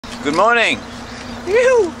Good morning.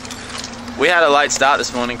 We had a late start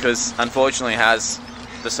this morning because unfortunately Has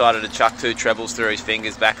decided to chuck 2 trebles through his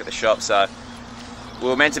fingers back at the shop, so we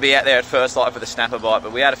were meant to be out there at first light for the snapper bite,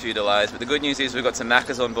 but we had a few delays. But the good news is we've got some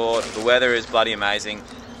macas on board, the weather is bloody amazing,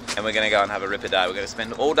 and we're going to go and have a ripper day. We're going to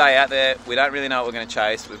spend all day out there. We don't really know what we're going to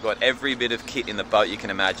chase. We've got every bit of kit in the boat you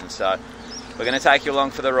can imagine, so we're going to take you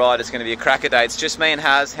along for the ride. It's going to be a cracker day. It's just me and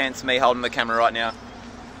Has, hence me holding the camera right now.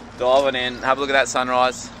 Diving in, have a look at that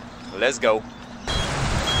sunrise. Let's go. We're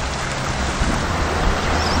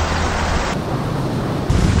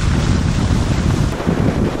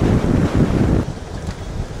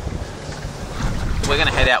going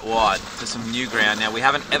to head out wide to some new ground. Now, we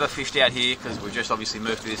haven't ever fished out here because we've just obviously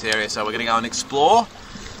moved to this area, so we're going to go and explore,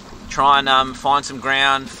 try and find some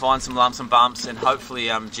ground, find some lumps and bumps, and hopefully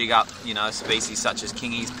jig up, you know, species such as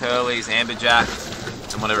kingies, pearlies,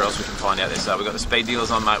 amberjack, and whatever else we can find out there. So we've got the speed dealers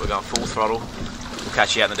on, mate. We're going full throttle. We'll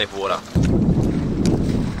catch you out in the deep water.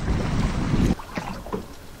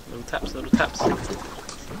 Little taps, little taps.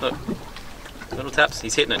 Look, little taps.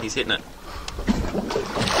 He's hitting it, he's hitting it.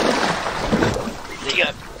 There you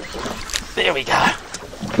go. There we go.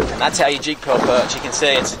 And that's how you jig pearl perch. You can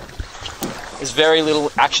see there's very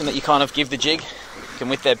little action that you kind of give the jig. You can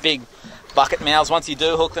with their big bucket mouths. Once you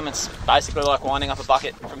do hook them, it's basically like winding up a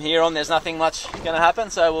bucket. From here on, there's nothing much going to happen,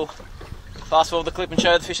 so we'll fast forward the clip and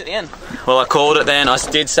show the fish at the end. Well, I called it then. I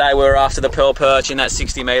did say we were after the pearl perch in that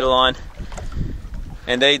 60-metre line.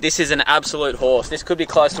 And this is an absolute horse. This could be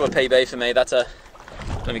close to a PB for me. That's a, I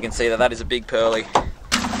don't know if you can see that, that is a big pearly.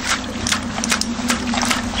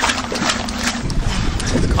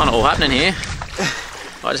 It's kind of all happening here.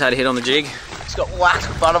 I just had a hit on the jig. It's got whacked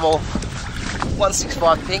Butterball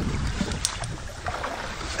 165 pink.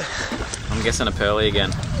 I'm guessing a pearly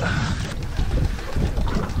again.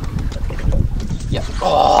 Yep.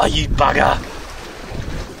 Oh, you bugger.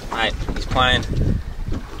 Mate, he's playing.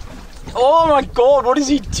 Oh my god, what is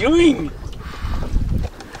he doing?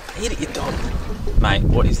 Hit it, you dog. Mate,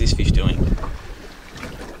 what is this fish doing?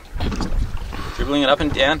 Dribbling it up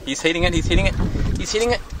and down. He's hitting it, he's hitting it. He's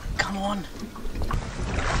hitting it. Come on.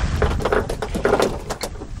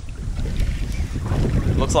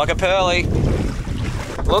 Looks like a pearly.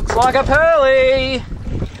 Looks like a pearly.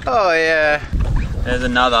 Oh yeah. There's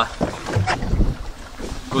another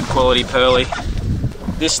good quality pearly.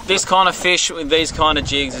 This kind of fish with these kind of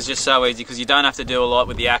jigs is just so easy because you don't have to do a lot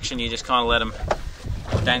with the action. You just kind of let them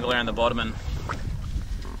dangle around the bottom, and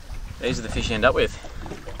these are the fish you end up with.